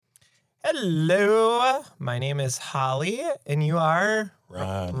Hello, my name is Holly, and you are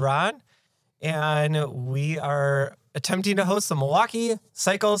Ron. And we are attempting to host the Milwaukee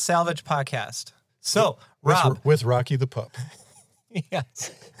Cycle Salvage podcast. So, Rob. With Rocky the pup.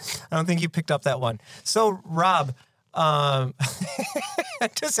 Yes. I don't think you picked up that one. So, Rob, I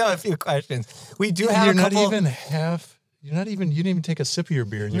just have a few questions. We do have you didn't even take a sip of your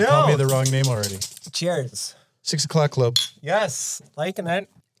beer, and you called me the wrong name already. Cheers. 6 o'clock club. Yes, liking it.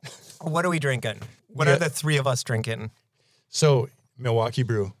 What are we drinking? What are the three of us drinking? So, Milwaukee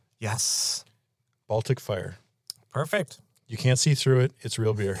Brew. Yes. Baltic Fire. Perfect. You can't see through it. It's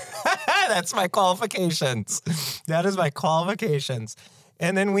real beer. That's my qualifications. That is my qualifications.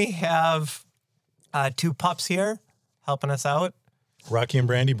 And then we have two pups here helping us out. Rocky and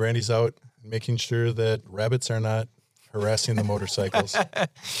Brandy. Brandy's out making sure that rabbits are not harassing the motorcycles.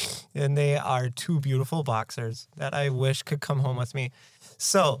 And they are two beautiful boxers that I wish could come home with me.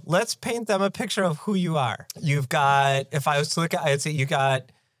 So let's paint them a picture of who you are. You've got, if I was to look at, I'd say you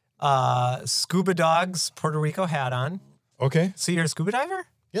got Scuba Dog's Puerto Rico hat on. Okay. So you're a scuba diver?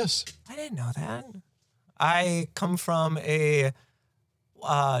 Yes. I didn't know that. I come from a,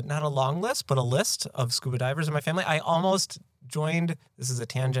 not a long list, but a list of scuba divers in my family. I almost joined, this is a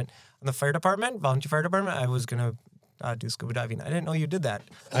tangent, on the fire department, volunteer fire department. I was going to do scuba diving. I didn't know you did that.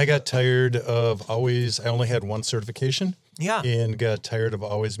 I got tired of I only had one certification. Yeah. And got tired of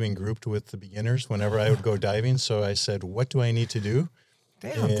always being grouped with the beginners whenever I would go diving. So I said, what do I need to do?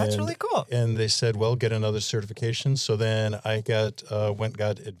 Damn, that's really cool. And they said, well, get another certification. So then I got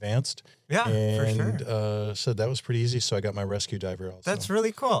advanced. Yeah, and, for sure. So that was pretty easy. So I got my rescue diver also. That's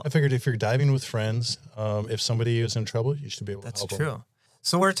really cool. I figured if you're diving with friends, if somebody is in trouble, you should be able to help them. That's true.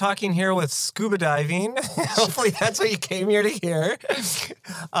 So we're talking here with scuba diving. Hopefully that's what you came here to hear.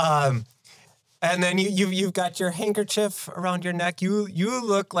 And then you've got your handkerchief around your neck. You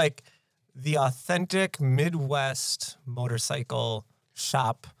look like the authentic Midwest motorcycle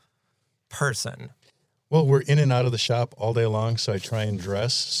shop person. Well, we're in and out of the shop all day long, so I try and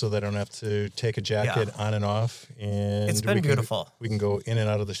dress so that I don't have to take a jacket on and off. And it's been beautiful. We can go in and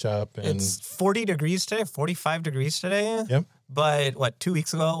out of the shop. And it's 40 degrees today, 45 degrees today. Yep. But 2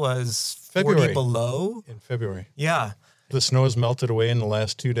 weeks ago it was 40 February. below? In February. Yeah. The snow has melted away in the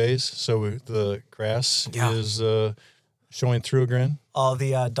last 2 days, so the grass is showing through again. All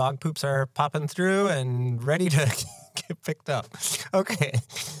the dog poops are popping through and ready to get picked up. Okay.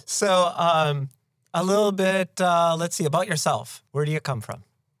 So a little bit, let's see, about yourself. Where do you come from?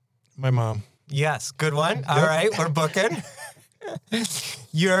 My mom. Yes. Good one. All right. We're booking.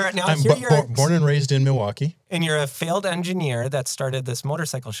 I'm born and raised in Milwaukee. And you're a failed engineer that started this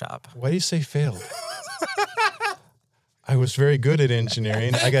motorcycle shop. Why do you say failed? I was very good at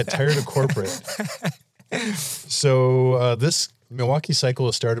engineering. I got tired of corporate. So this Milwaukee Cycle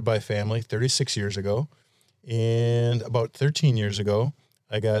was started by a family 36 years ago. And about 13 years ago,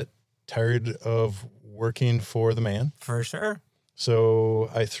 I got tired of working for the man. For sure. So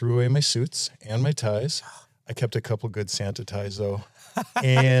I threw away my suits and my ties. I kept a couple good Santa ties, though,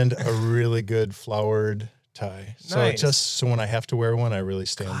 and a really good flowered tie. Nice. So when I have to wear one, I really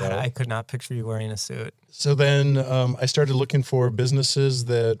stand out. I could not picture you wearing a suit. So then I started looking for businesses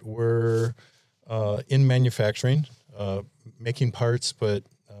that were in manufacturing, making parts, but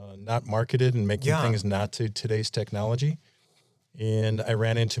not marketed and making things not to today's technology. And I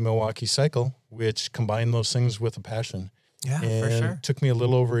ran into Milwaukee Cycle, which combined those things with a passion. Yeah, and for sure. It took me a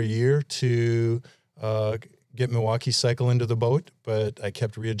little over a year to get Milwaukee Cycle into the boat, but I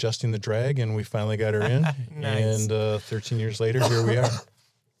kept readjusting the drag, and we finally got her in. Nice. And 13 years later, here we are.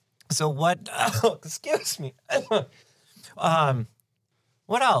 So what? Excuse me.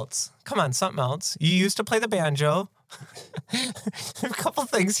 What else? Come on, something else. You used to play the banjo. A couple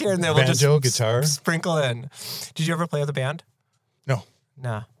things here and there. Banjo, we'll just guitar. Sprinkle in. Did you ever play with a band? No.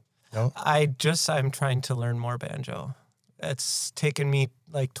 No. No. I'm trying to learn more banjo. It's taken me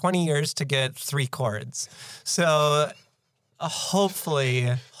like 20 years to get 3 chords. So hopefully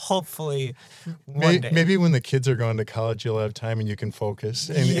one day. Maybe when the kids are going to college, you'll have time and you can focus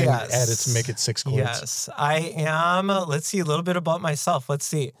and add it to make it 6 chords. Yes, I am. Let's see a little bit about myself. Let's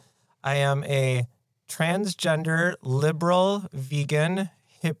see. I am a transgender, liberal, vegan,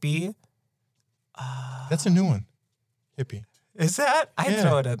 hippie. That's a new one. Hippie. Is that? I'd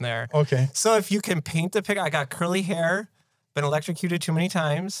throw it in there. Okay. So if you can paint the picture, I got curly hair, been electrocuted too many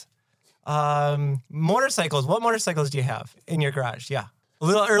times. Motorcycles. What motorcycles do you have in your garage? Yeah.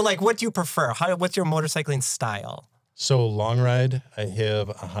 Or like, what do you prefer? What's your motorcycling style? So long ride, I have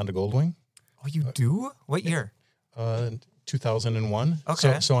a Honda Goldwing. Oh, you do? What year? 2001.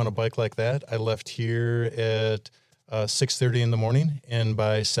 Okay. So on a bike like that, I left here at 6:30 in the morning, and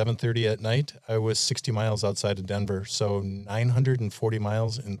by 7:30 at night, I was 60 miles outside of Denver. So 940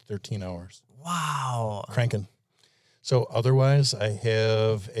 miles in 13 hours. Wow. Cranking. So otherwise, I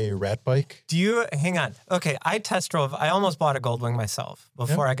have a rat bike. Hang on. Okay, I test drove. I almost bought a Goldwing myself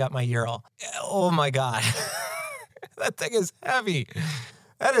before I got my Ural. Oh my God. That thing is heavy.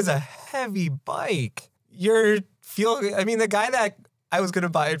 That is a heavy bike. The guy that I was going to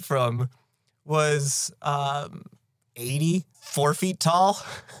buy it from was 80, 4 feet tall.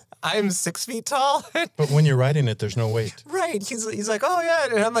 I'm 6 feet tall. But when you're riding it, there's no weight. Right. He's like, oh, yeah.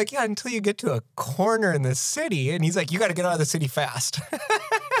 And I'm like, yeah, until you get to a corner in the city. And he's like, you got to get out of the city fast.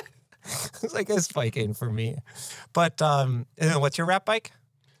 It's like, this bike ain't for me. But what's your rat bike?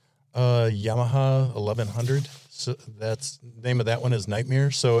 Yamaha 1100. So that's the name of that one is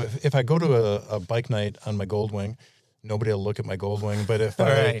Nightmare. So if I go to a bike night on my Goldwing, nobody will look at my Goldwing. But if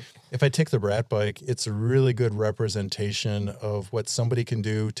I take the rat bike, it's a really good representation of what somebody can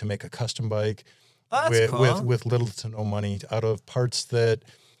do to make a custom bike with little to no money out of parts that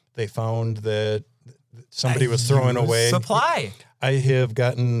they found that somebody was throwing away. Supply. I have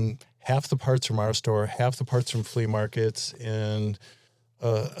gotten half the parts from our store, half the parts from flea markets, and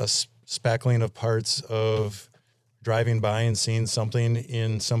a spackling of parts of driving by and seeing something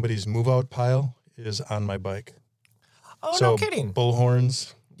in somebody's move-out pile is on my bike. Oh, no kidding.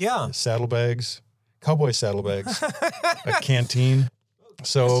 Bullhorns, saddlebags, cowboy saddlebags, a canteen.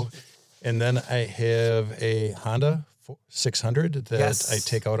 So, and then I have a Honda 600 that I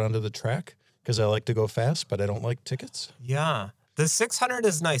take out onto the track because I like to go fast, but I don't like tickets. Yeah. The 600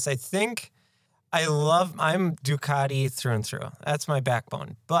 is nice. I think I'm Ducati through and through. That's my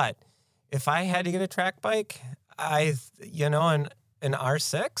backbone. But if I had to get a track bike, an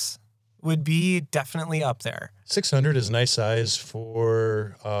R6 would be definitely up there. 600 is nice size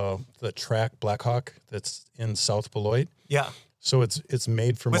for the track Blackhawk that's in South Beloit. Yeah. So it's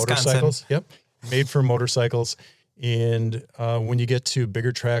made for Wisconsin. Motorcycles. Yep. Made for motorcycles. And when you get to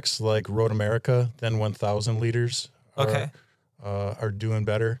bigger tracks like Road America, then 1,000 liters are doing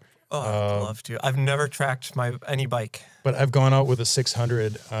better. Oh, I'd love to. I've never tracked any bike. But I've gone out with a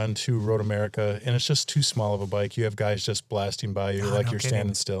 600 onto Road America, and it's just too small of a bike. You have guys just blasting by you like you're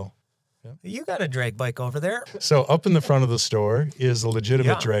standing still. Yep. You got a drag bike over there. So up in the front of the store is a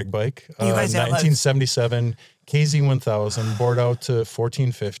legitimate drag bike. You guys 1977 KZ1000, bored out to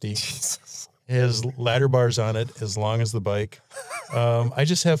 1450. Jesus. It has ladder bars on it as long as the bike. I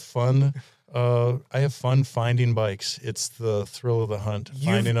just have fun. I have fun finding bikes. It's the thrill of the hunt,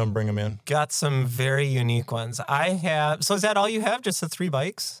 finding them, bring them in. Got some very unique ones. So is that all you have? Just the 3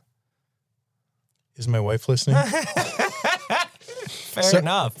 bikes? Is my wife listening? Fair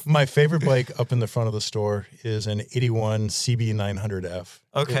enough. My favorite bike up in the front of the store is an 81 CB900F.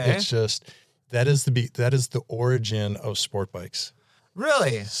 Okay. It's just, that is the origin of sport bikes.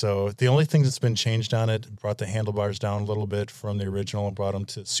 Really? So the only thing that's been changed on it, brought the handlebars down a little bit from the original and brought them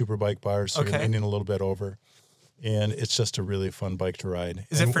to superbike bars. So you're leaning a little bit over. And it's just a really fun bike to ride.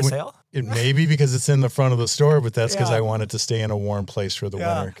 Is it for sale? It may be because it's in the front of the store, but that's because I want it to stay in a warm place for the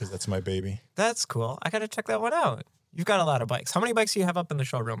winter because that's my baby. That's cool. I got to check that one out. You've got a lot of bikes. How many bikes do you have up in the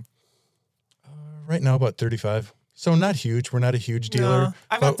showroom? Right now, about 35. So not huge. We're not a huge dealer. No,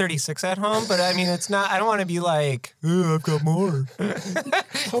 I've got 36 at home, but I mean, it's not, I don't want to be like, oh, I've got more.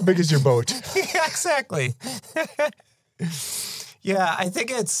 How big is your boat? Yeah, exactly. Yeah, I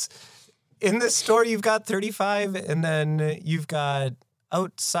think it's in the store, you've got 35, and then you've got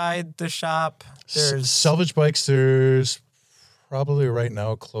outside the shop. There's salvage bikes. There's probably right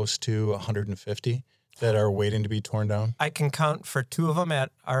now close to 150 that are waiting to be torn down. I can count for 2 of them at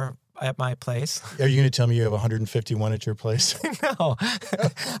my place. Are you going to tell me you have 151 at your place? No.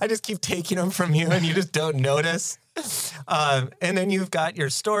 I just keep taking them from you and you just don't notice. And then you've got your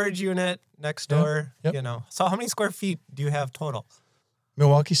storage unit next door, So how many square feet do you have total?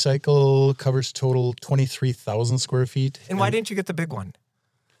 Milwaukee Cycle covers total 23,000 square feet. And why didn't you get the big one?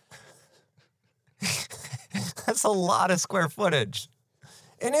 That's a lot of square footage.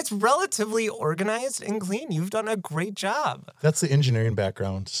 And it's relatively organized and clean. You've done a great job. That's the engineering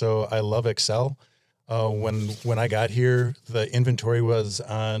background. So I love Excel. When I got here, the inventory was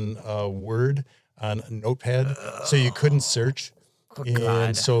on Word, on Notepad, so you couldn't search.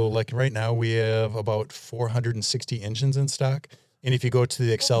 And so like right now we have about 460 engines in stock. And if you go to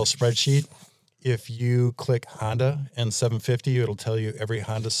the Excel spreadsheet, if you click Honda and 750, it'll tell you every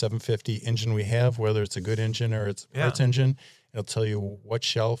Honda 750 engine we have, whether it's a good engine or it's a parts engine. It'll tell you what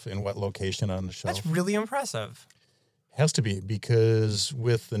shelf and what location on the shelf. That's really impressive. Has to be, because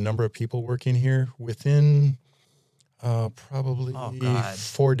with the number of people working here, within probably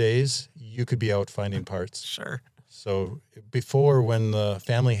 4 days, you could be out finding parts. Sure. So before, when the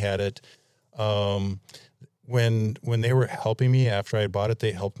family had it, when they were helping me after I bought it,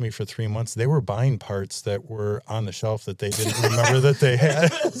 they helped me for 3 months. They were buying parts that were on the shelf that they didn't remember that they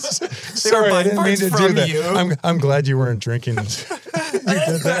had. Sorry, I didn't mean to do that. You. I'm glad you weren't drinking. You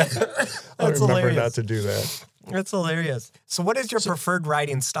did that. I remember hilarious. not to do that. That's hilarious. So what is your preferred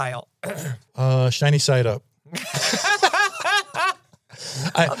riding style? Shiny side up.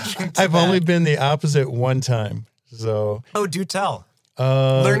 I've only been the opposite one time. So. Oh, do tell.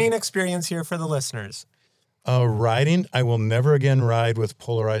 Learning experience here for the listeners. Riding, I will never again ride with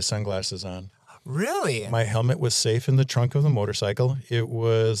polarized sunglasses on. Really? My helmet was safe in the trunk of the motorcycle. It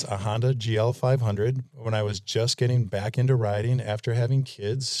was a Honda GL 500. When I was just getting back into riding after having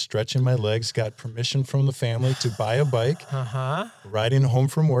kids, stretching my legs, got permission from the family to buy a bike, riding home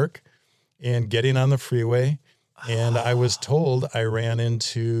from work and getting on the freeway. And I was told I ran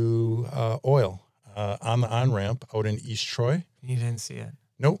into oil on the on-ramp out in East Troy. You didn't see it?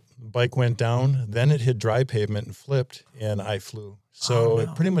 Nope. The bike went down. Then it hit dry pavement and flipped, and I flew. So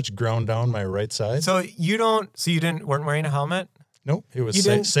it pretty much ground down my right side. So you weren't wearing a helmet? Nope. It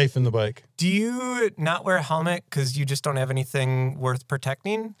was safe in the bike. Do you not wear a helmet because you just don't have anything worth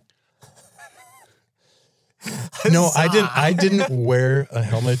protecting? No, I didn't wear a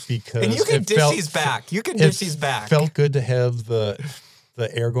helmet because and you can dish these back. You can dish these back. It felt good to have the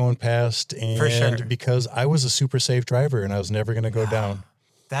air going past, and for sure. because I was a super safe driver and I was never going to go down.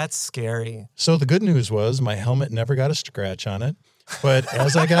 That's scary. So the good news was my helmet never got a scratch on it. But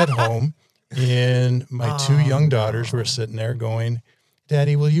as I got home, and my two young daughters were sitting there going,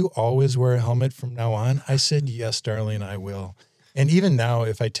 "Daddy, will you always wear a helmet from now on?" I said, "Yes, darling, I will." And even now,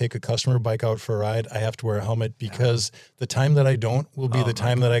 if I take a customer bike out for a ride, I have to wear a helmet because the time that I don't will be the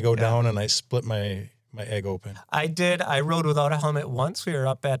time that I go down and I split my egg open. I rode without a helmet once. We were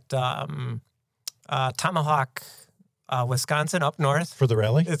up at Tomahawk, Wisconsin, up north. For the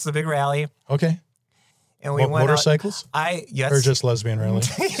rally? It's the big rally. Okay. And we went motorcycles? Yes. Or just lesbian rally?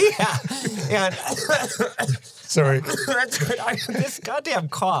 Yeah. And sorry. This goddamn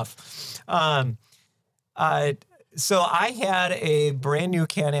cough. So I had a brand new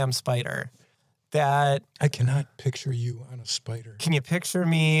Can-Am Spider that... I cannot picture you on a Spider. Can you picture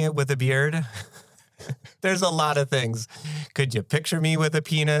me with a beard? There's a lot of things. Could you picture me with a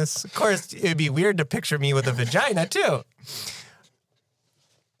penis? Of course, it'd be weird to picture me with a vagina, too.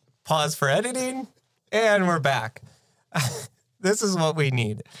 Pause for editing, and we're back. This is what we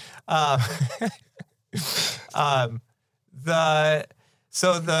need.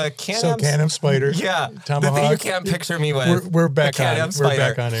 The Can-Am Spider. Yeah. Tomahawk. The thing you can't picture me with. We're back on. Can-Am Spider. We're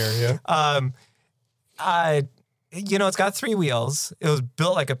back on air, yeah. It's got 3 wheels. It was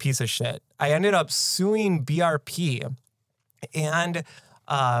built like a piece of shit. I ended up suing BRP. And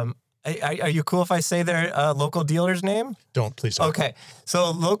are you cool if I say their local dealer's name? Don't, please don't. Okay. So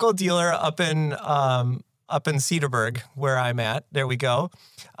local dealer up in Cedarburg, where I'm at. There we go.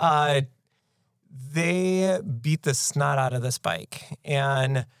 They beat the snot out of this bike.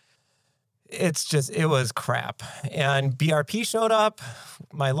 And it was crap. And BRP showed up.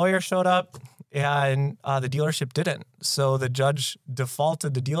 My lawyer showed up. And the dealership didn't. So the judge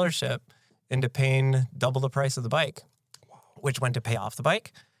defaulted the dealership into paying double the price of the bike, which went to pay off the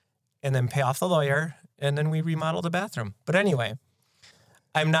bike and then pay off the lawyer. And then we remodeled the bathroom. But anyway,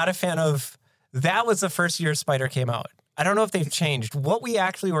 I'm not a fan of... That was the first year Spider came out. I don't know if they've changed. What we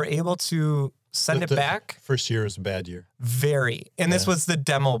actually were able to send it back... First year was a bad year. Very. And this was the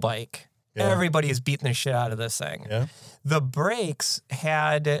demo bike. Yeah. Everybody is beating the shit out of this thing. Yeah. The brakes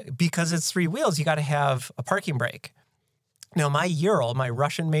because it's 3 wheels, you got to have a parking brake. Now, my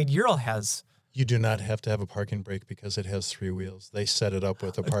Russian-made Ural has... You do not have to have a parking brake because it has 3 wheels. They set it up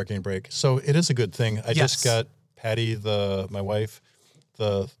with a parking brake. So it is a good thing. I just got Patty, my wife,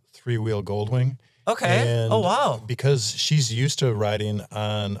 the 3-wheel Goldwing. Okay. And oh, wow. Because she's used to riding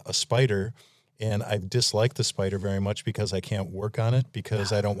on a Spider, and I dislike the Spider very much because I can't work on it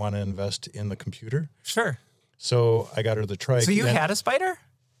because I don't want to invest in the computer. Sure. So I got her the trike. So you had a Spider?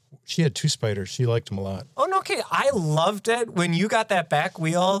 She had 2 Spiders. She liked them a lot. Oh, no, okay. I loved it when you got that back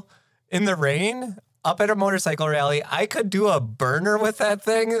wheel in the rain up at a motorcycle rally. I could do a burner with that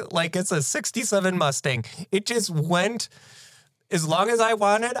thing like it's a 67 Mustang. It just went... As long as I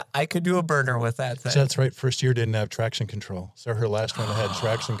wanted, I could do a burner with that thing. So that's right. First year didn't have traction control. So her last one had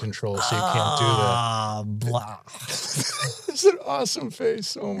traction control, so you can't do that. Blah. It's an awesome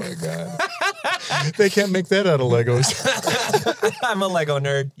face. Oh, my God. They can't make that out of Legos. I'm a Lego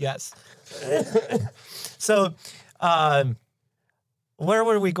nerd, yes. So, where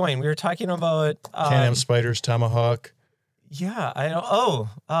were we going? We were talking about... Can-Am Spiders, Tomahawk. Yeah, I know.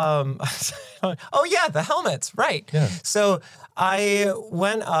 Oh yeah, the helmets, right. Yeah. So I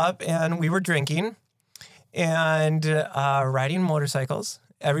went up and we were drinking and riding motorcycles.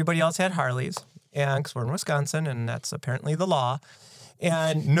 Everybody else had Harleys, and because we're in Wisconsin, and that's apparently the law.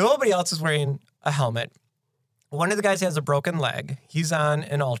 And nobody else is wearing a helmet. One of the guys has a broken leg. He's on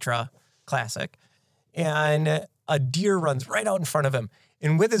an Ultra Classic, and a deer runs right out in front of him.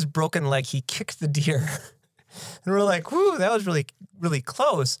 And with his broken leg, he kicked the deer. And we're like, whoo, that was really, really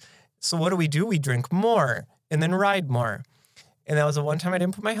close. So what do? We drink more and then ride more. And that was the one time I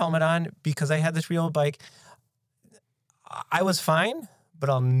didn't put my helmet on because I had this real bike. I was fine, but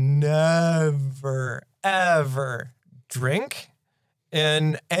I'll never, ever drink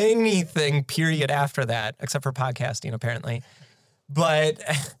in anything, period, after that, except for podcasting, apparently. But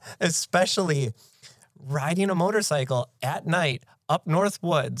especially riding a motorcycle at night up North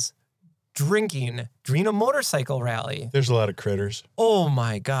Woods, drinking during a motorcycle rally. There's a lot of critters. Oh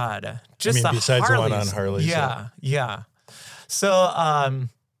my God. Just besides Harleys. the one on Harleys. Yeah. So,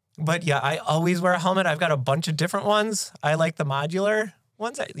 but yeah, I always wear a helmet. I've got a bunch of different ones. I like the modular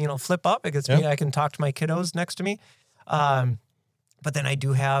ones that, flip up. It gets me, I can talk to my kiddos next to me. But then I'm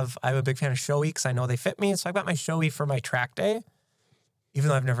a big fan of Shoei because I know they fit me. So I've got my Shoei for my track day, even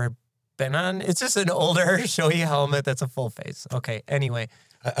though I've never been on. It's just an older Shoei helmet that's a full face. Okay, anyway.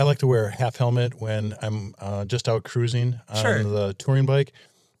 I like to wear a half helmet when I'm just out cruising on the touring bike,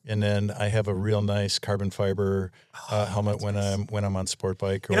 and then I have a real nice carbon fiber helmet when I'm on sport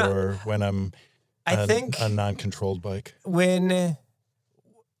bike or when I'm on a non-controlled bike. When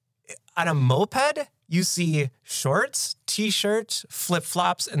on a moped, you see shorts, t-shirts,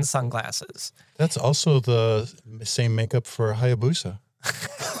 flip-flops, and sunglasses. That's also the same makeup for Hayabusa.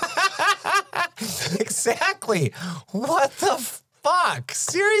 Exactly. What the fuck?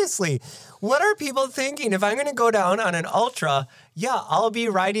 Seriously. What are people thinking? If I'm going to go down on an Ultra, I'll be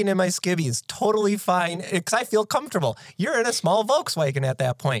riding in my skivvies. Totally fine because I feel comfortable. You're in a small Volkswagen at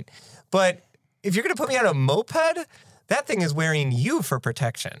that point. But if you're going to put me on a moped, that thing is wearing you for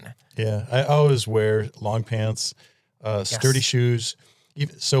protection. Yeah. I always wear long pants, sturdy shoes.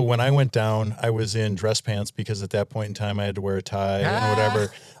 So when I went down, I was in dress pants because at that point in time I had to wear a tie and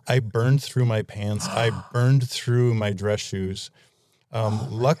whatever. I burned through my pants. I burned through my dress shoes.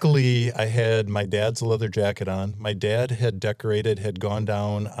 Luckily, I had my dad's leather jacket on. My dad had gone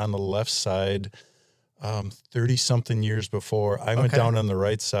down on the left side 30-something years before. I went down on the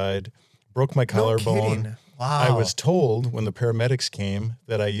right side, broke my collarbone. Wow. I was told when the paramedics came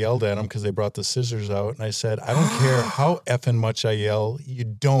that I yelled at them because they brought the scissors out. And I said, I don't care how effing much I yell, you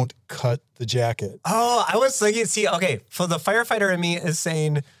don't cut the jacket. Oh, I was thinking, so the firefighter in me is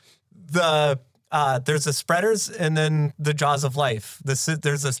saying there's the spreaders and then the jaws of life. There's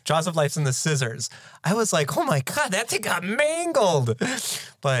the jaws of life and the scissors. I was like, oh my God, that thing got mangled.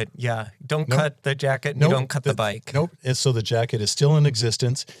 But don't cut the jacket and you don't cut the bike. Nope. And so the jacket is still in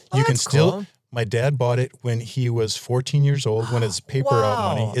existence. You can still... Cool. My dad bought it when he was 14 years old, when it's paper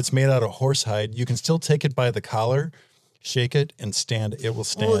out money. It's made out of horsehide. You can still take it by the collar, shake it, and stand. It will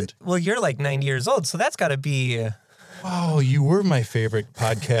stand. Well, you're like 90 years old, so that's got to be... Oh, you were my favorite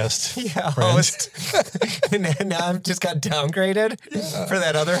podcast host. And now I've just got downgraded for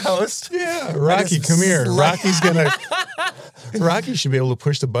that other host. Yeah, Rocky, come here. Rocky should be able to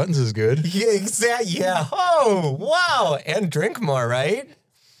push the buttons as good. Yeah, exactly. Yeah. Oh, wow. And drink more, right?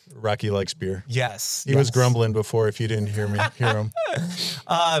 Rocky likes beer. Yes. He was grumbling before if you didn't hear him.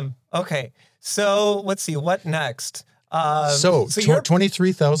 Okay. So let's see. What next?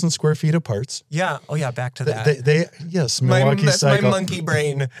 23,000 square feet of parts. Yeah. Oh, yeah. Back to that. Yes, Milwaukee Cycle. My monkey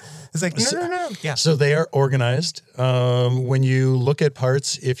brain. It's like, no. Yeah. So they are organized. When you look at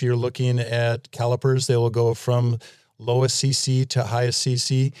parts, if you're looking at calipers, they will go from lowest CC to highest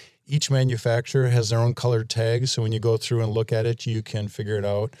CC. Each manufacturer has their own colored tags, so when you go through and look at it, you can figure it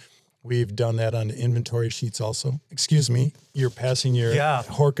out. We've done that on inventory sheets also. Excuse me, you're passing your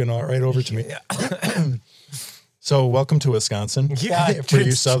Horkanaut right over to me. Yeah. So welcome to Wisconsin. Yeah, for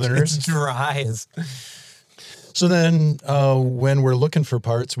you Southerners. It's dry. So then when we're looking for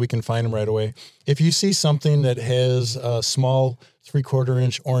parts, we can find them right away. If you see something that has a small 3/4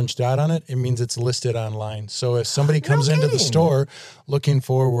 inch orange dot on it, it means it's listed online. So if somebody comes into the store looking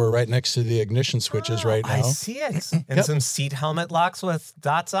we're right next to the ignition switches right now. I see it. And some seat helmet locks with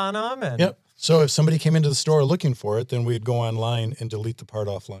dots on them. And... Yep. So if somebody came into the store looking for it, then we'd go online and delete the part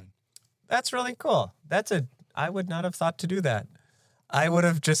offline. That's really cool. I would not have thought to do that. I would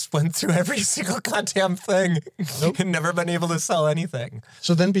have just went through every single goddamn thing and never been able to sell anything.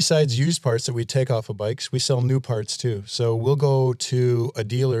 So then besides used parts that we take off of bikes, we sell new parts too. So we'll go to a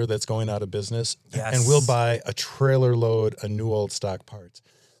dealer that's going out of business and we'll buy a trailer load of new old stock parts.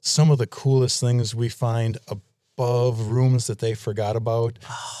 Some of the coolest things we find above rooms that they forgot about.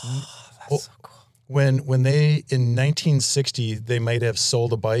 Oh, that's so cool. When they, in 1960, they might have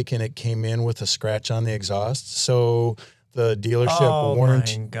sold a bike and it came in with a scratch on the exhaust. So the dealership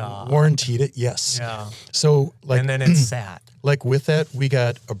warrantied it. Yes. Yeah. So and then it's sat. Like with that, we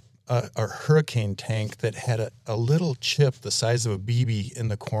got a hurricane tank that had a little chip the size of a BB in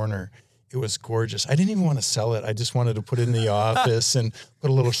the corner. It was gorgeous. I didn't even want to sell it. I just wanted to put it in the office and put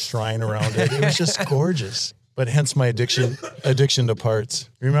a little shrine around it. It was just gorgeous. But hence my addiction to parts.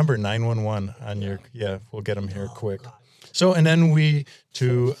 Remember 911 on your, we'll get them here quick. So, and then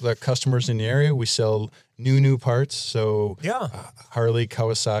to the customers in the area, we sell new parts. So Harley,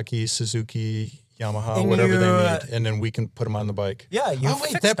 Kawasaki, Suzuki, Yamaha, whatever they need. And then we can put them on the bike. Yeah.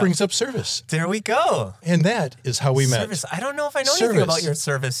 That brings up service. There we go. And that is how we met. Service. I don't know if I know anything about your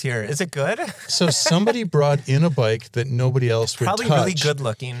service here. Is it good? So somebody brought in a bike that nobody else would touch. Probably really good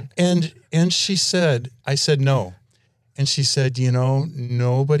looking. And she said, I said no. And she said,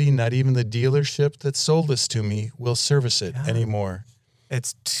 nobody, not even the dealership that sold this to me, will service it anymore.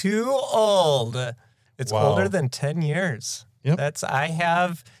 It's too old. It's older than 10 years. Yep. I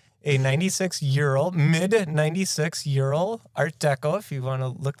have a mid 96-year-old Art Deco, if you want to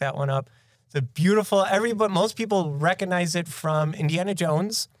look that one up. It's a beautiful, most people recognize it from Indiana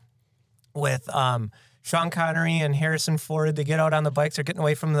Jones with Sean Connery and Harrison Ford. They get out on the bikes. They're getting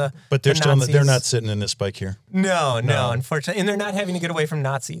away from But they're not sitting in this bike here. No, unfortunately. And they're not having to get away from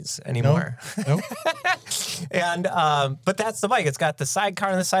Nazis anymore. No. And, but that's the bike. It's got the sidecar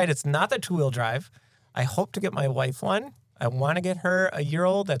on the side. It's not the two-wheel drive. I hope to get my wife one. I want to get her a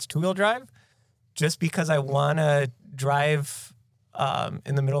year-old that's two-wheel drive just because I want to drive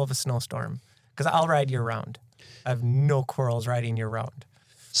in the middle of a snowstorm because I'll ride year-round. I have no quarrels riding year-round.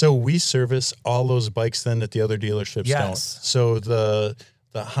 So we service all those bikes then that the other dealerships don't. So the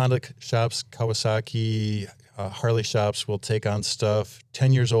Honda shops, Kawasaki, Harley shops will take on stuff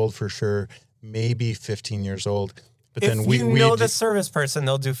 10 years old for sure, maybe 15 years old. But then we know the service person,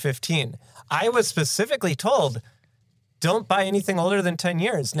 they'll do 15. I was specifically told, don't buy anything older than 10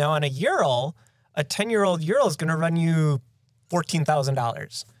 years. Now on a 10-year-old Ural is going to run you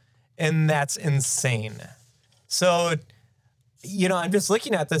 $14,000. And that's insane. So, I'm just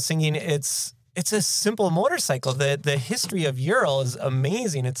looking at this thinking it's a simple motorcycle. The history of Ural is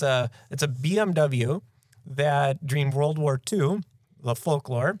amazing. It's a BMW that during World War II, the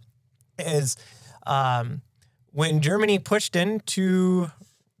folklore is when Germany pushed into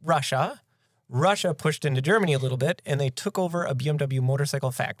Russia pushed into Germany a little bit, and they took over a BMW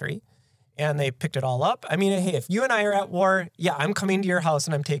motorcycle factory, and they picked it all up. I mean, hey, if you and I are at war, I'm coming to your house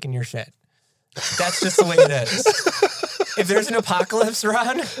and I'm taking your shit. That's just the way it is. If there's an apocalypse,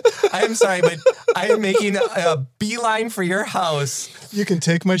 Ron, I am sorry, but I am making a beeline for your house. You can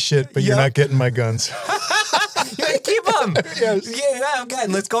take my shit, but you're not getting my guns. You can keep them. Yes. Yeah, okay.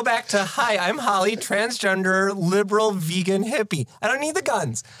 Let's go back to, hi, I'm Holly, transgender, liberal, vegan, hippie. I don't need the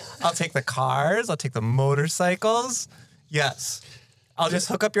guns. I'll take the cars. I'll take the motorcycles. Yes. I'll just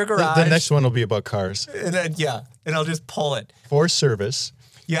hook up your garage. The next one will be about cars. And then, and I'll just pull it. For service.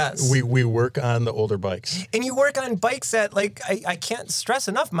 Yes. We work on the older bikes. And you work on bikes that, I can't stress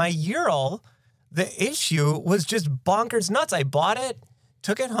enough, my Ural, the issue was just bonkers nuts. I bought it,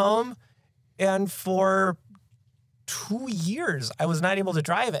 took it home, and for 2 years, I was not able to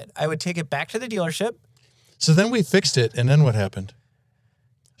drive it. I would take it back to the dealership. So then we fixed it, and then what happened?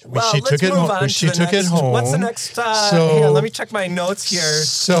 Well, let's move on to the next. What's the next? Here, let me check my notes here.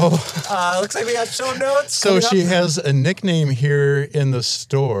 So looks like we got show notes. So she has a nickname here in the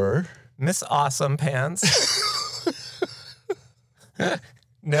store. Miss Awesome Pants.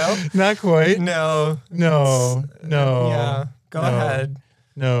 No? Not quite. No. Yeah, go ahead.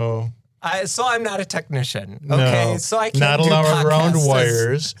 No. So I'm not a technician. Okay, so I can't not allowed around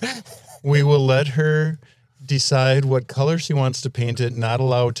wires. We will let her decide what color she wants to paint it, not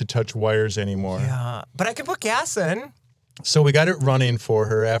allowed to touch wires anymore. Yeah, but I can put gas in. So we got it running for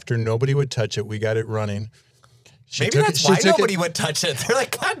her after nobody would touch it. We got it running. Maybe that's why nobody would touch it. They're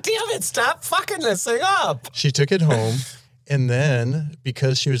like, God damn it, stop fucking this thing up. She took it home. And then,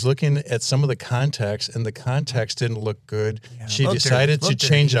 because she was looking at some of the contacts and the contacts didn't look good, she decided to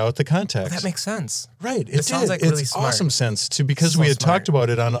change out the contacts. Well, that makes sense. Right. It sounds like really smart. Awesome sense, because we had talked about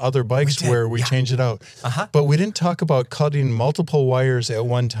it on other bikes where we changed it out. But we didn't talk about cutting multiple wires at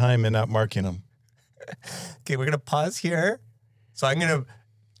one time and not marking them. Okay, we're going to pause here. So I'm going to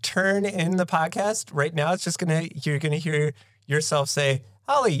turn in the podcast right now. It's just you're going to hear yourself say,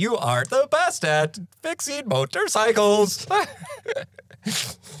 Holly, you are the best at fixing motorcycles.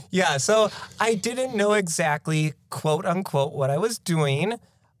 Yeah, so I didn't know exactly, quote unquote, what I was doing.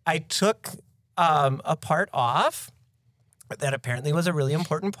 I took a part off that apparently was a really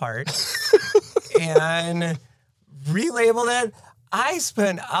important part and relabeled it. I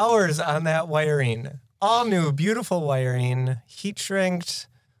spent hours on that wiring. All new, beautiful wiring, heat shrinked,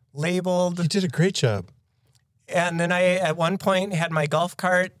 labeled. You did a great job. And then I, at one point, had my golf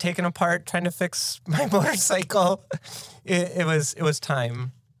cart taken apart trying to fix my motorcycle. It was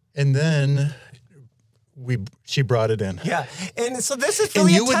time. And then she brought it in. Yeah. And so this is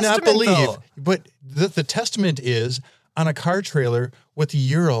really and you would not believe, though. but the testament is on a car trailer with a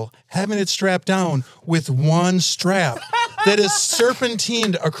Ural, having it strapped down with one strap that is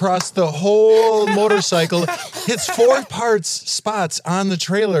serpentined across the whole motorcycle, hits 4 spots on the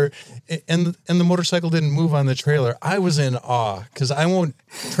trailer, and the motorcycle didn't move on the trailer. I was in awe because I won't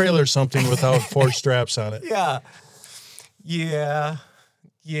trailer something without 4 straps on it. Yeah.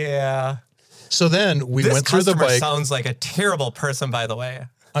 So then we went through the bike. This customer sounds like a terrible person, by the way.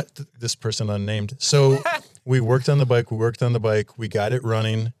 This person unnamed. So we worked on the bike. We got it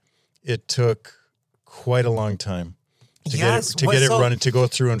running. It took quite a long time to get it running, to go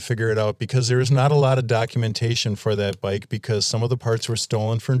through and figure it out, because there is not a lot of documentation for that bike because some of the parts were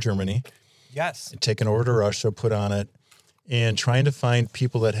stolen from Germany. Yes. Taken over to Russia, put on it, and trying to find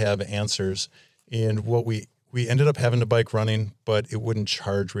people that have answers. And what we ended up having the bike running, but it wouldn't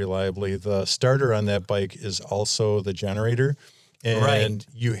charge reliably. The starter on that bike is also the generator. And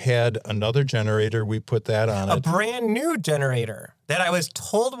you had another generator. We put that on it. A brand new generator that I was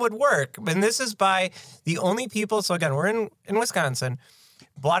told would work. And this is by the only people. So again, we're in Wisconsin.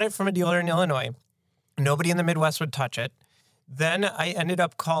 Bought it from a dealer in Illinois. Nobody in the Midwest would touch it. Then I ended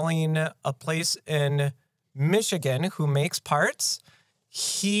up calling a place in Michigan who makes parts.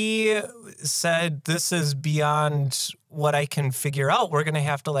 He said, this is beyond what I can figure out. We're going to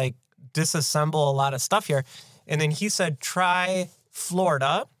have to disassemble a lot of stuff here. And then he said, try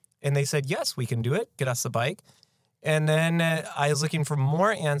Florida. And they said, yes, we can do it. Get us the bike. And then I was looking for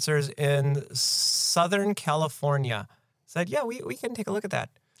more answers in Southern California. Said, yeah, we can take a look at that.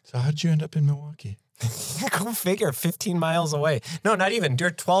 So how'd you end up in Milwaukee? Go figure, 15 miles away. No, not even.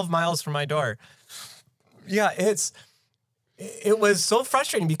 They're 12 miles from my door. Yeah, it was so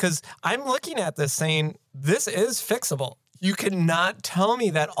frustrating because I'm looking at this saying, this is fixable. You cannot tell me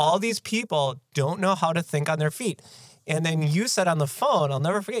that all these people don't know how to think on their feet. And then you said on the phone, I'll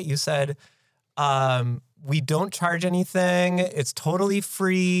never forget, you said, we don't charge anything. It's totally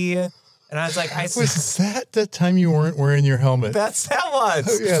free. And I was like, was that the time you weren't wearing your helmet? That was.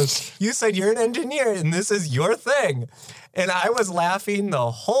 Oh, yes. You said you're an engineer and this is your thing. And I was laughing the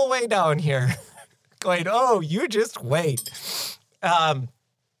whole way down here going, oh, you just wait. And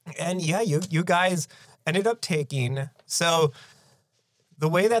yeah, you guys ended up taking. So the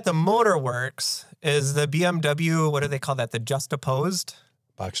way that the motor works is the BMW, what do they call that? The juxtaposed?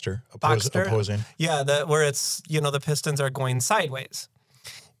 Boxster. Boxster. Opposing. Yeah, where it's, the pistons are going sideways.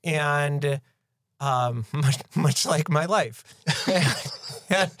 And much like my life.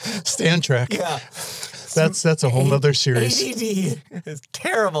 Stand track. Yeah. That's a whole nother series. ADD is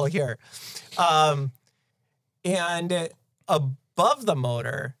terrible here. And above the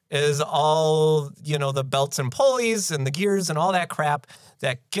motor is all, the belts and pulleys and the gears and all that crap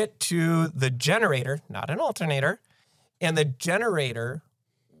that get to the generator, not an alternator. And the generator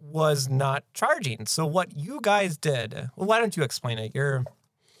was not charging. So what you guys did, well, why don't you explain it?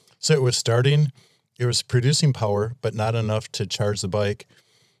 So it was starting, it was producing power, but not enough to charge the bike.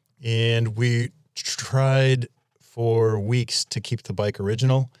 And we tried for weeks to keep the bike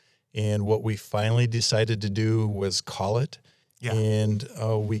original. And what we finally decided to do was call it. Yeah. And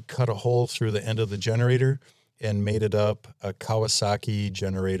we cut a hole through the end of the generator and made it up a Kawasaki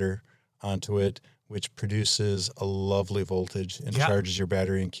generator onto it, which produces a lovely voltage and charges your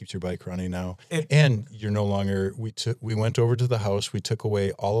battery and keeps your bike running now. And you're no longer, we went over to the house, we took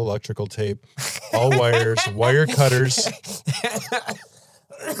away all electrical tape, all wires, wire cutters.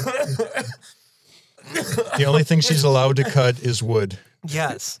 The only thing she's allowed to cut is wood.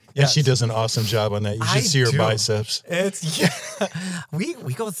 Yes. And she does an awesome job on that. You should see her biceps.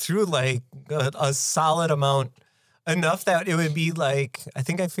 We go through a solid amount, enough that it would be I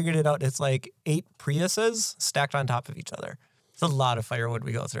think I figured it out. It's 8 Priuses stacked on top of each other. It's a lot of firewood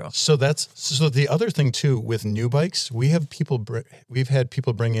we go through. So the other thing too, with new bikes, we've had people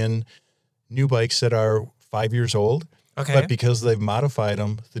bring in new bikes that are 5 years old. Okay. But because they've modified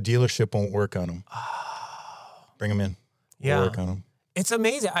them, the dealership won't work on them. Oh. Bring them in. work on them. It's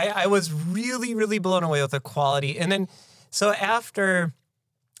amazing. I was really, really blown away with the quality. And then, so after,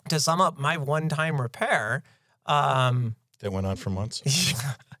 to sum up, my one-time repair. That went on for months.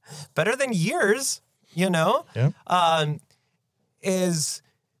 Better than years, Yeah. Is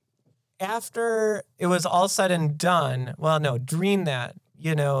after it was all said and done, well, no, during that,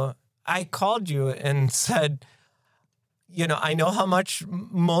 I called you and said, I know how much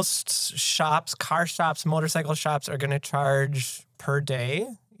most shops, car shops, motorcycle shops are going to charge per day.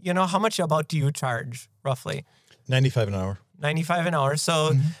 How much about do you charge roughly? $95 an hour. $95 an hour.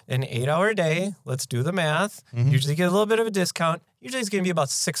 So an 8-hour day, let's do the math. Usually get a little bit of a discount. Usually it's going to be about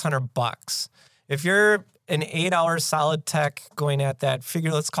 $600. If you're an 8-hour solid tech going at that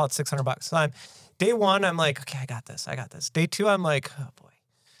figure, let's call it $600. So day one, I'm like, okay, I got this. Day two, I'm like, oh boy.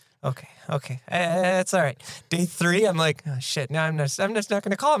 Okay. It's all right. Day three, I'm like, oh shit, now I'm just not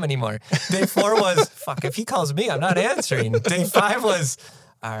going to call him anymore. Day four was, fuck, if he calls me, I'm not answering. Day five was,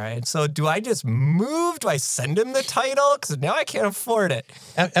 all right, so do I just move? Do I send him the title? Because now I can't afford it.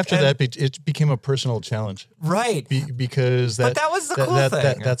 After that, it became a personal challenge. Right. Because but that was the cool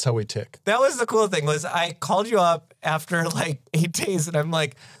thing. That's how we tick. That was the cool thing, was I called you up after like 8 days, and I'm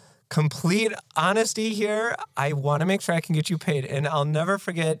like, complete honesty here. I want to make sure I can get you paid. And I'll never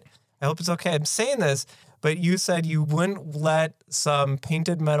forget, I hope it's okay, I'm saying this, but you said you wouldn't let some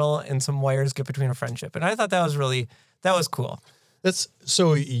painted metal and some wires get between a friendship. And I thought that was cool.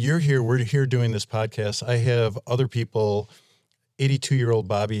 So you're here, we're here doing this podcast. I have other people, 82-year-old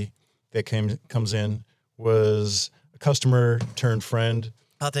Bobby that comes in, was a customer turned friend.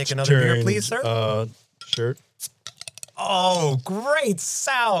 I'll take another beer, please, sir. Sure. Oh, great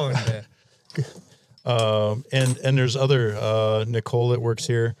sound. And there's other, Nicole that works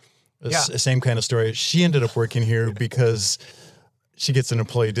here. Same kind of story. She ended up working here because she gets an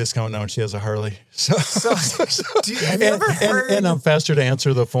employee discount now and she has a Harley. Have you ever heard? And I'm faster to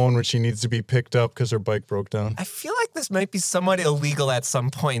answer the phone when she needs to be picked up because her bike broke down. I feel like this might be somewhat illegal at some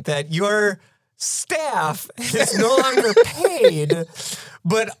point, that your staff is no longer paid,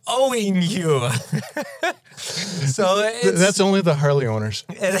 but owing you. So that's only the Harley owners.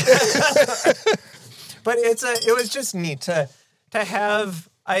 But it was just neat to have.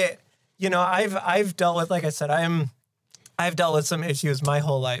 I've dealt with, like I said, I've dealt with some issues my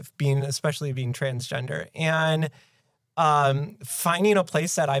whole life, especially being transgender, and finding a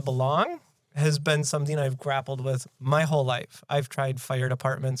place that I belong has been something I've grappled with my whole life. I've tried fire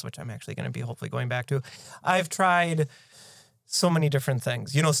departments, which I'm actually going to be hopefully going back to. I've tried so many different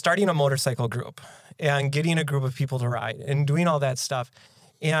things, starting a motorcycle group and getting a group of people to ride and doing all that stuff.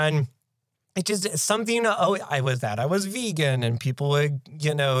 And it just something, I was vegan, and people would,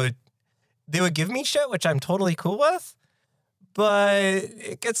 they would give me shit, which I'm totally cool with. But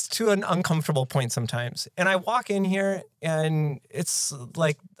it gets to an uncomfortable point sometimes. And I walk in here and it's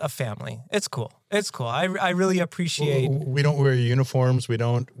like a family. It's cool. I really appreciate. We don't wear uniforms. We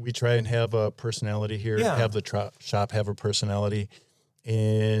try and have a personality here, have the shop have a personality,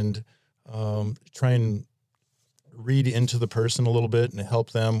 and try and read into the person a little bit and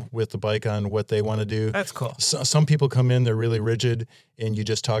help them with the bike on what they want to do. That's cool. Some people come in, they're really rigid and you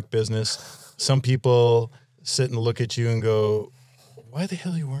just talk business. Some people sit and look at you and go, why the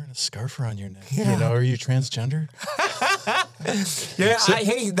hell are you wearing a scarf around your neck? Yeah. Are you transgender?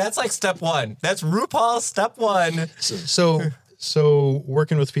 Hey, that's like step one. That's RuPaul step one. So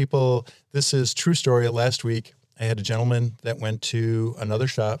working with people, this is true story. Last week, I had a gentleman that went to another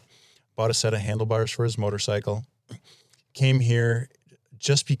shop, bought a set of handlebars for his motorcycle, came here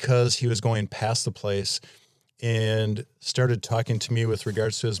just because he was going past the place and started talking to me with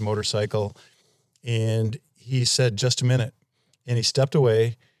regards to his motorcycle. And he said, just a minute. And he stepped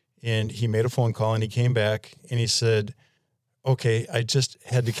away and he made a phone call and he came back and he said, okay, I just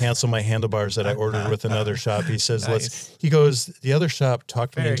had to cancel my handlebars that I ordered with another shop. He says, nice. he goes, the other shop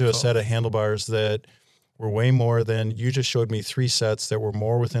talked me into cool. a set of handlebars that were way more than, you just showed me 3 sets that were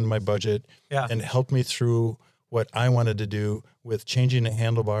more within my budget and helped me through what I wanted to do with changing the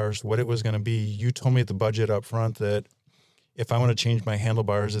handlebars, what it was going to be. You told me the budget up front that if I want to change my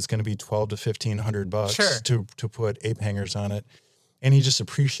handlebars, it's going to be $1,200 to $1,500 to put ape hangers on it. And he just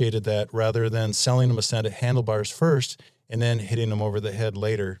appreciated that rather than selling him a set of handlebars first and then hitting him over the head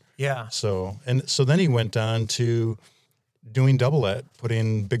later. Yeah. So then he went on to doing double that,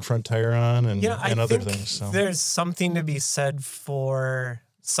 putting big front tire on and other things. So there's something to be said for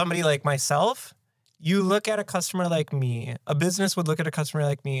somebody like myself. You look at a customer like me, a business would look at a customer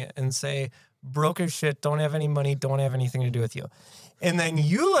like me and say, broke as shit, don't have any money, don't have anything to do with you. And then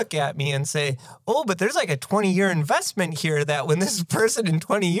you look at me and say, oh, but there's like a 20-year investment here that when this person in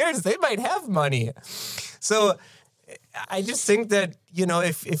 20 years, they might have money. So I just think that,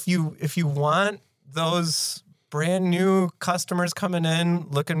 if you want those brand new customers coming in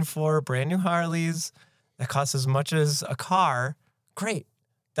looking for brand new Harleys that cost as much as a car, great.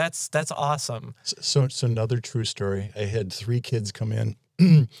 That's awesome. So another true story. I had 3 kids come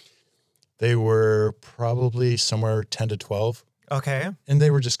in. They were probably somewhere 10 to 12. Okay. And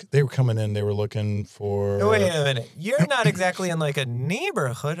they were coming in. They were looking for. No, wait a minute. You're not exactly in like a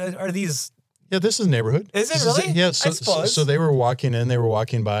neighborhood. Are these? Yeah, this is neighborhood. Is it really? Yeah. I suppose. So they were walking in. They were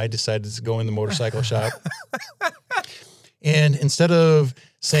walking by. Decided to go in the motorcycle shop. And instead of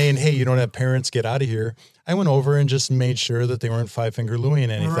saying, "Hey, you don't have parents, get out of here," I went over and just made sure that they weren't 5-finger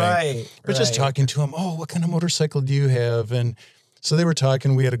Louie-ing anything. Right. But just talking to them. Oh, what kind of motorcycle do you have? And so they were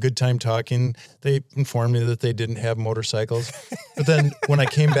talking. We had a good time talking. They informed me that they didn't have motorcycles. But then when I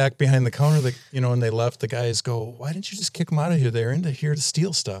came back behind the counter, and they left, the guys go, "Why didn't you just kick them out of here? They're into here to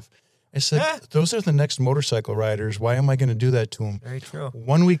steal stuff." I said, "Those are the next motorcycle riders. Why am I going to do that to them?" Very true.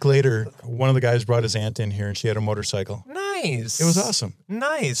 1 week later, one of the guys brought his aunt in here, and she had a motorcycle. Nice. It was awesome.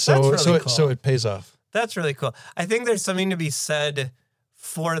 Nice. So That's really cool. So it pays off. That's really cool. I think there's something to be said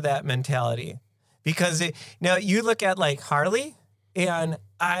for that mentality, because now you look at like Harley, and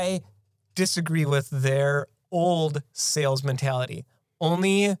I disagree with their old sales mentality.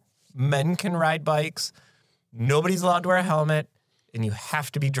 Only men can ride bikes. Nobody's allowed to wear a helmet, and you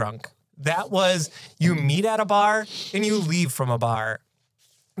have to be drunk. That was, you meet at a bar and you leave from a bar.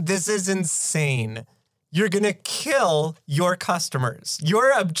 This is insane. You're going to kill your customers.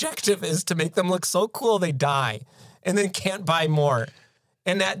 Your objective is to make them look so cool they die and then can't buy more.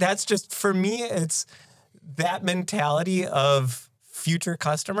 And that's just, for me, it's that mentality of future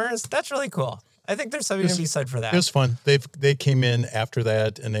customers. That's really cool. I think there's something to be said for that. It was fun. They came in after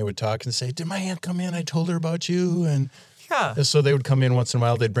that, and they would talk and say, "Did my aunt come in? I told her about you." And yeah. So they would come in once in a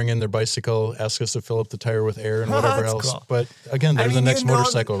while. They'd bring in their bicycle, ask us to fill up the tire with air and whatever else. Cool. But again, they're the next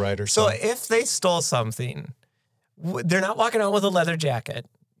motorcycle rider. So if they stole something, they're not walking out with a leather jacket.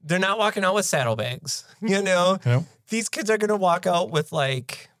 They're not walking out with saddlebags. Yep. These kids are going to walk out with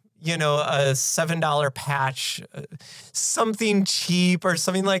like, a $7 patch, something cheap or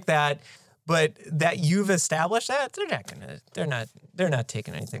something like that. But that you've established that, they're not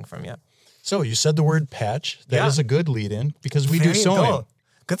taking anything from you. So you said the word patch. That is a good lead in, because we do sewing. Cool.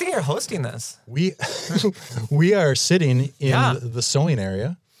 Good thing you're hosting this. We are sitting in the sewing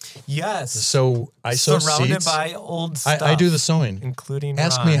area. Yes. So I sew surrounded seats. by old stuff. I do the sewing. Including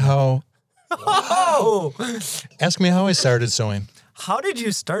Ask me how. Oh! Ask me how I started sewing. How did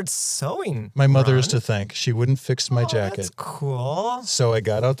you start sewing? My mother Ron? is to thank. She wouldn't fix my jacket. That's cool. So I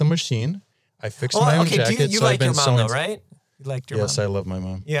got out the machine. I fixed my own jacket. You so like I've been your mom sewing. though, right? You liked your mom. Yes, I love my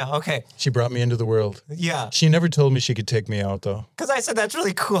mom. Yeah, okay. She brought me into the world. Yeah. She never told me she could take me out, though. Because I said, that's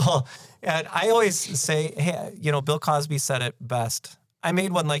really cool. And I always say, hey, Bill Cosby said it best. I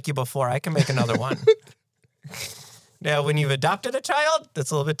made one like you before. I can make another one. Now, when you've adopted a child,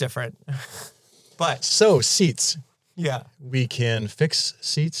 that's a little bit different. But so seats. Yeah. We can fix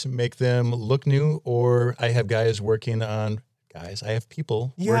seats, make them look new, or I have guys working on, I have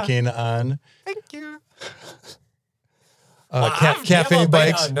people working on. Thank you. Cafe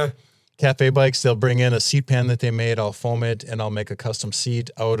bikes. Cafe bikes, they'll bring in a seat pan that they made, I'll foam it, and I'll make a custom seat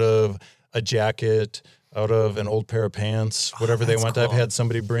out of a jacket, out of an old pair of pants, whatever they want. Cool. I've had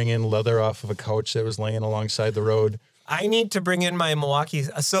somebody bring in leather off of a couch that was laying alongside the road. I need to bring in my Milwaukee.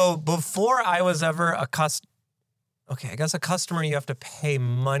 So before I was ever a I guess a customer, you have to pay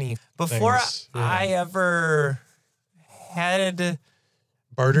money. Before I ever had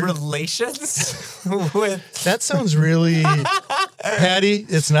bartered relations with. That sounds really, Patty,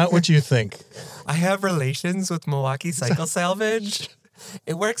 it's not what you think. I have relations with Milwaukee Cycle Salvage.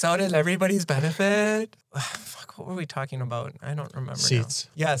 It works out in everybody's benefit. Fuck, what were we talking about? I don't remember. Seats.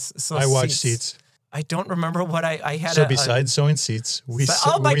 Now. Yes. So I watch seats. I don't remember what I had. So besides sewing seats, we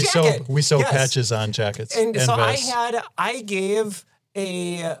sew patches on jackets. And so vests. I gave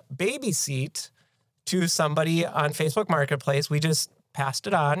a baby seat to somebody on Facebook Marketplace. We just passed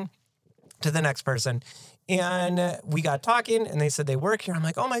it on to the next person. And we got talking and they said they work here. I'm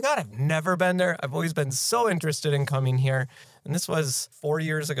like, oh my God, I've never been there. I've always been so interested in coming here. And this was 4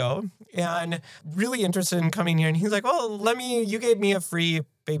 years ago and really interested in coming here. And he's like, well, you gave me a free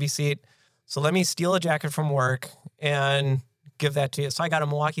baby seat. So let me steal a jacket from work and give that to you. So I got a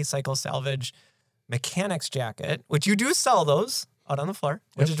Milwaukee Cycle Salvage mechanics jacket, which you do sell those out on the floor,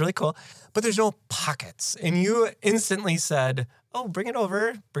 which is really cool. But there's no pockets. And you instantly said, oh, bring it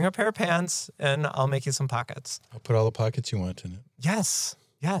over, bring a pair of pants, and I'll make you some pockets. I'll put all the pockets you want in it. Yes.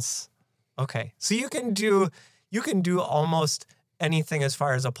 Okay. So you can do almost anything as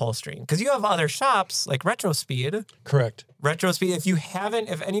far as upholstering? Because you have other shops like Retro Speed. Correct. Retro Speed.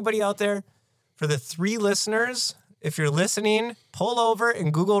 If anybody out there, for the 3 listeners, if you're listening, pull over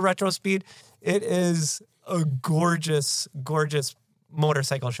and Google Retro Speed. It is a gorgeous, gorgeous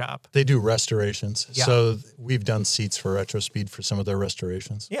motorcycle shop. They do restorations. Yeah. So we've done seats for Retro Speed for some of their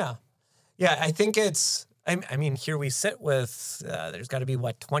restorations. Yeah. Yeah, I think it's, I mean, here we sit with, there's got to be,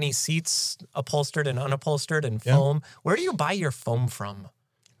 20 seats upholstered and unupholstered and foam. Where do you buy your foam from?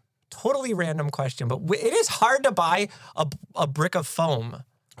 Totally random question, but it is hard to buy a brick of foam.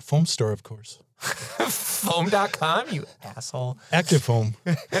 A foam store, of course. Foam.com, you asshole. Active Foam.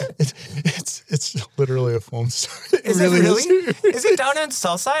 It's literally a foam store. Is it really? Is it down in the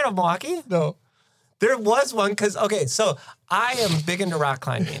south side of Milwaukee? No. There was one because, okay, so I am big into rock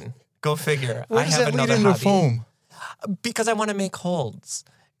climbing. Go figure. Why does that lead into foam? Because I want to make holds.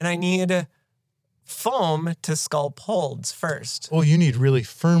 And I need foam to sculpt holds first. Oh, you need really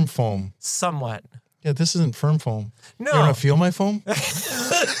firm foam. Somewhat. Yeah, this isn't firm foam. No. You want to feel my foam?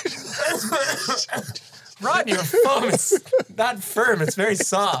 Ron, your foam is not firm. It's very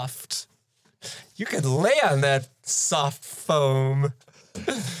soft. You could lay on that soft foam.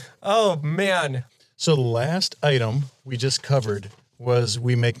 Oh, man. So the last item we just covered was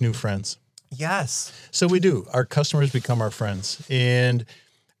we make new friends. Yes. So we do. Our customers become our friends. And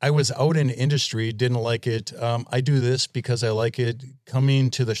I was out in industry, didn't like it. I do this because I like it. Coming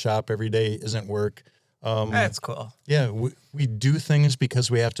to the shop every day isn't work. That's cool. Yeah, we do things because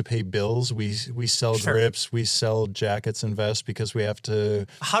we have to pay bills. We sell grips, we sell jackets and vests because we have to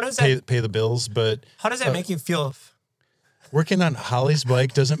pay the bills. But how does that make you feel? Working on Holly's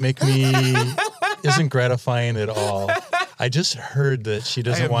bike isn't gratifying at all. I just heard that she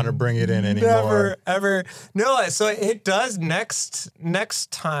doesn't want to bring it in anymore. Never, ever. No, so it does next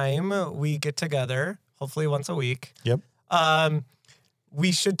time we get together, hopefully once a week. Yep.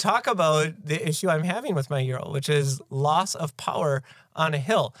 We should talk about the issue I'm having with my Euro, which is loss of power on a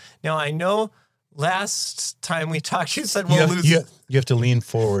hill. Now, I know last time we talked, you said we'll lose... You have to lean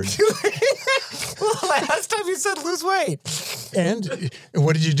forward. Well, last time you said lose weight. And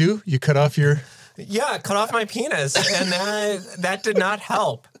what did you do? You cut off your... Yeah, cut off my penis, and that did not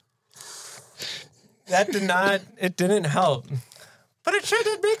help. It didn't help. But it sure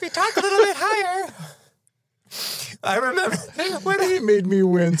did make me talk a little bit higher. I remember when it made me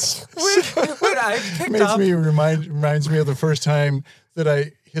wince. When I picked up... Reminds me of the first time that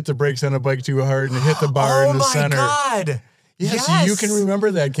I hit the brakes on a bike too hard and hit the bar in the center. Oh, my God. Yes, you can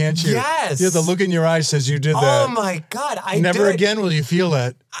remember that, can't you? Yes. Yeah, the look in your eyes says you did that. Oh, my God. Never again will you feel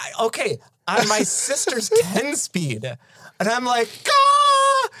that. Okay, on my sister's 10-speed. And I'm like,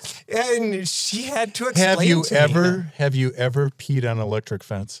 ah! And she had to explain Have you to ever peed on an electric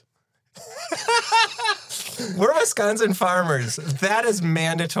fence? We're Wisconsin farmers. That is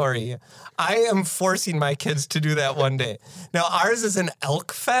mandatory. I am forcing my kids to do that one day. Now, ours is an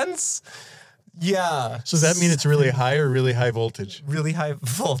elk fence. Yeah. So does that mean it's really high or really high voltage? Really high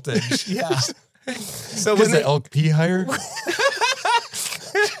voltage, yeah. So when the elk pee higher?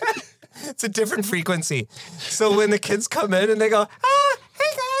 It's a different frequency. So when the kids come in and they go, hey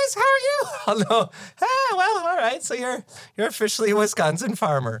guys, how are you? I'll know, well, all right. So you're officially a Wisconsin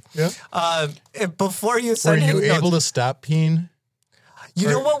farmer. Yeah. Before you send Were you able to stop peeing? You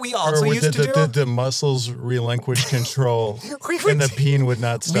know what we also used to do? Did the muscles relinquish control and the peeing would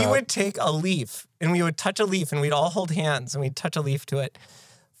not stop? We would take a leaf and we would touch a leaf and we'd all hold hands and we'd touch a leaf to it.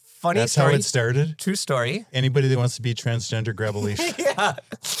 Funny story. That's how it started? True story. Anybody that wants to be transgender, grab a leaf. Yeah.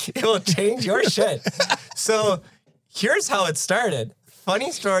 It will change your shit. So here's how it started.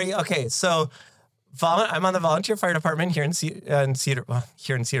 Funny story. Okay, so I'm on the volunteer fire department here in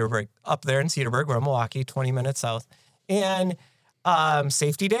Cedarburg, up there in Cedarburg. We're in Milwaukee, 20 minutes south. And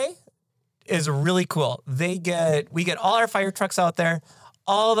safety day is really cool. We get all our fire trucks out there.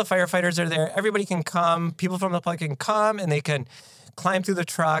 All the firefighters are there. Everybody can come. People from the public can come and they can climb through the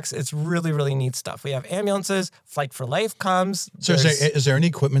trucks. It's really, really neat stuff. We have ambulances. Flight for Life comes. So is there any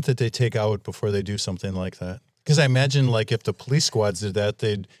equipment that they take out before they do something like that? Because I imagine like if the police squads did that,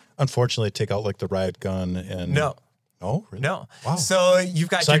 they'd unfortunately take out like the riot gun and... No. Oh, really? No. Wow. So you've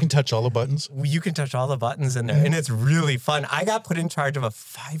got... So I can touch all the buttons? You can touch all the buttons in there, and it's really fun. I got put in charge of a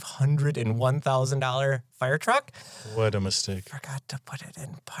 $501,000 fire truck. What a mistake. Forgot to put it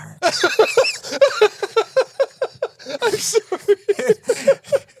in park. I'm sorry.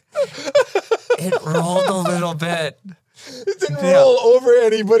 It rolled a little bit. It didn't roll over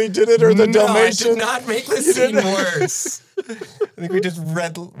anybody, did it? Or the Dalmatian? No, it did not make the scene worse. I think we just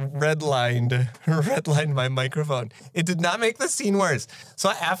redlined my microphone. It did not make the scene worse.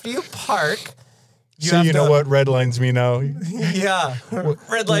 So after you park, So you know what red lines me now. Yeah.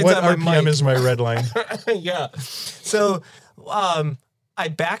 Red lines what on my RPM mic. is my red line? Yeah. So I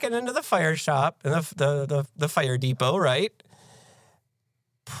back it into the fire shop and the fire depot, right?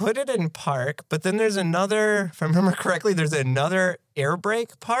 Put it in park, but then there's another, if I remember correctly, there's another air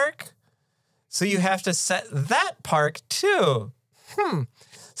brake park. So you have to set that park too.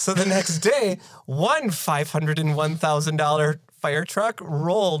 So the next day, one $501,000 fire truck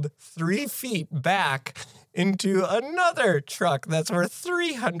rolled 3 feet back into another truck that's worth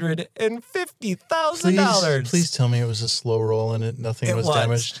 $350,000. Please tell me it was a slow roll and nothing was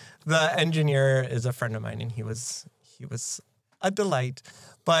damaged. The engineer is a friend of mine, and he was a delight.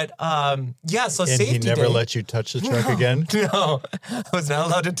 But yeah, so and safety he never day, let you touch the truck again? No, I was not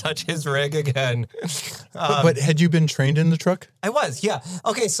allowed to touch his rig again. But had you been trained in the truck? I was, yeah.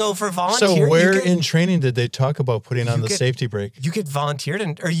 Okay, so for volunteer, So where in training did they talk about putting on the safety brake? You get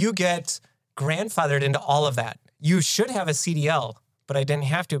volunteered or you get grandfathered into all of that. You should have a CDL, but I didn't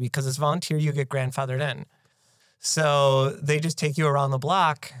have to because as volunteer, you get grandfathered in. So they just take you around the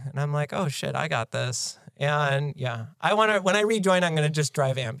block, and I'm like, oh shit, I got this. And yeah, when I rejoin, I'm going to just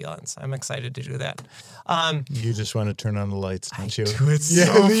drive ambulance. I'm excited to do that. You just want to turn on the lights, don't you? It's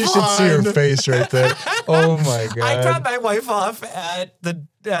so you should see her face right there. Oh my God. I dropped my wife off at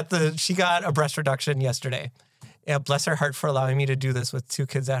she got a breast reduction yesterday. Yeah, bless her heart for allowing me to do this with 2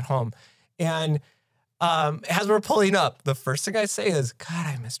 kids at home. And as we're pulling up, the first thing I say is, God,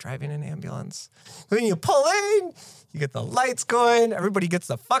 I miss driving an ambulance. When you pull in, you get the lights going. Everybody gets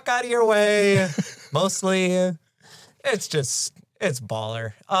the fuck out of your way. Mostly, it's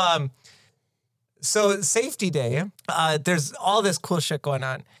baller. So safety day, there's all this cool shit going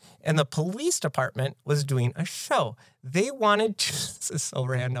on. And the police department was doing a show. They wanted to, this is so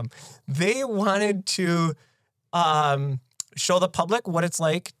random. They wanted to show the public what it's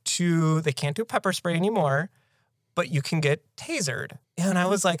like they can't do pepper spray anymore, but you can get tasered. And I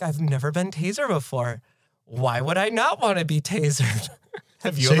was like, I've never been tasered before. Why would I not want to be tasered?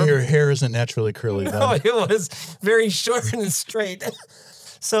 Have you your hair isn't naturally curly then? No, it was very short and straight.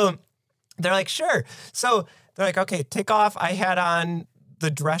 So they're like, sure. So they're like, okay, take off. I had on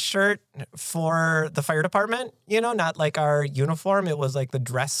the dress shirt for the fire department, not like our uniform. It was like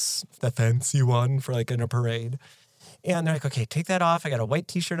the fancy one for like in a parade. And they're like, okay, take that off. I got a white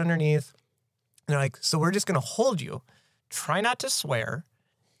t-shirt underneath. And they're like, so we're just going to hold you. Try not to swear.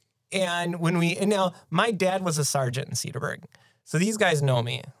 And now my dad was a sergeant in Cedarburg. So these guys know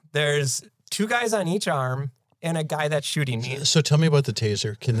me. There's 2 guys on each arm and a guy that's shooting me. So tell me about the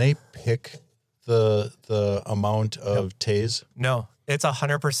taser. Can they pick the amount of tase? No, it's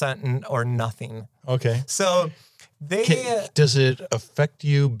 100% or nothing. Okay. So does it affect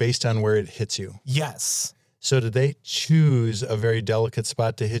you based on where it hits you? Yes. So did they choose a very delicate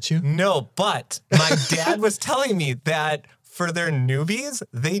spot to hit you? No, but my dad was telling me that for their newbies,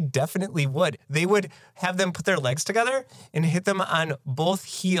 they definitely would. They would have them put their legs together and hit them on both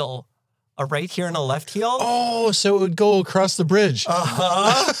heel, a right heel and a left heel. Oh, so it would go across the bridge.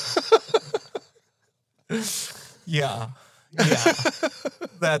 Uh-huh. Yeah.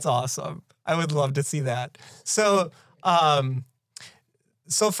 That's awesome. I would love to see that. So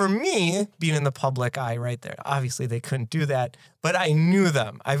for me, being in the public eye right there, obviously they couldn't do that, but I knew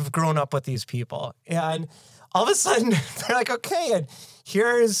them. I've grown up with these people. And all of a sudden, they're like, okay, and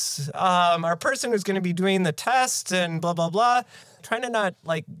here's our person who's going to be doing the test and blah, blah, blah. Trying to not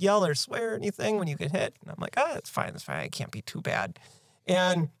like yell or swear or anything when you get hit. And I'm like, oh, that's fine. It can't be too bad.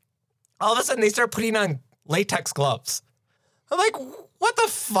 And all of a sudden, they start putting on latex gloves. I'm like, what the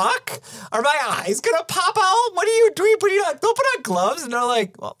fuck? Are my eyes going to pop out? What are you doing? Don't put on gloves. And they're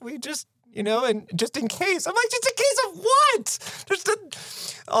like, well, we just, and just in case. I'm like, just in case of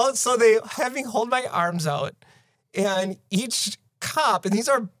what? So they have me hold my arms out. And each cop, and these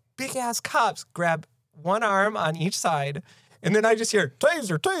are big ass cops, grab one arm on each side. And then I just hear,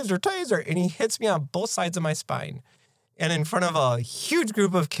 taser, taser, taser. And he hits me on both sides of my spine. And in front of a huge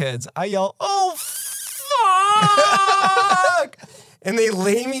group of kids, I yell, oh, fuck! And they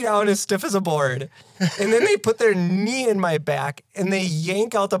lay me down as stiff as a board. And then they put their knee in my back and they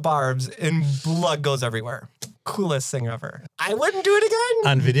yank out the barbs and blood goes everywhere. Coolest thing ever. I wouldn't do it again.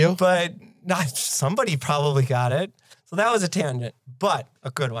 On video? But somebody probably got it. So that was a tangent, but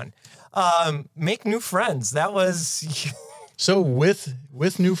a good one. Make new friends. That was... So with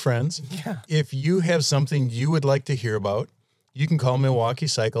new friends, yeah. If you have something you would like to hear about, you can call Milwaukee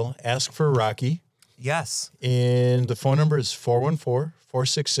Cycle, ask for Rocky. Yes. And the phone number is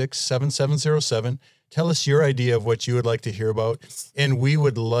 414-466-7707. Tell us your idea of what you would like to hear about. And we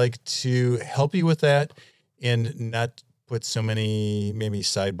would like to help you with that and not put so many maybe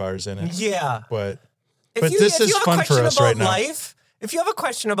sidebars in it. Yeah. But But this is fun for us right now. Life, if you have a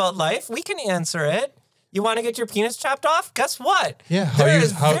question about life, we can answer it. You want to get your penis chopped off? Guess what? Yeah.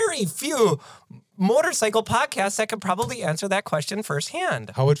 There's very few motorcycle podcasts that can probably answer that question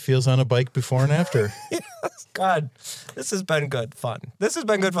firsthand. How it feels on a bike before and after. Yes, God, this has been good fun. This is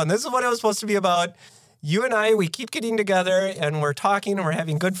what it was supposed to be about. You and I, we keep getting together and we're talking and we're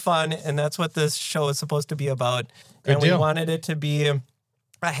having good fun. And that's what this show is supposed to be about. Good deal. We wanted it to be a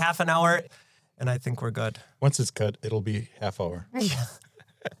half an hour. And I think we're good. Once it's cut, it'll be half hour. Yeah.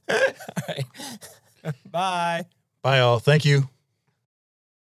 All right. Bye. Bye all. Thank you.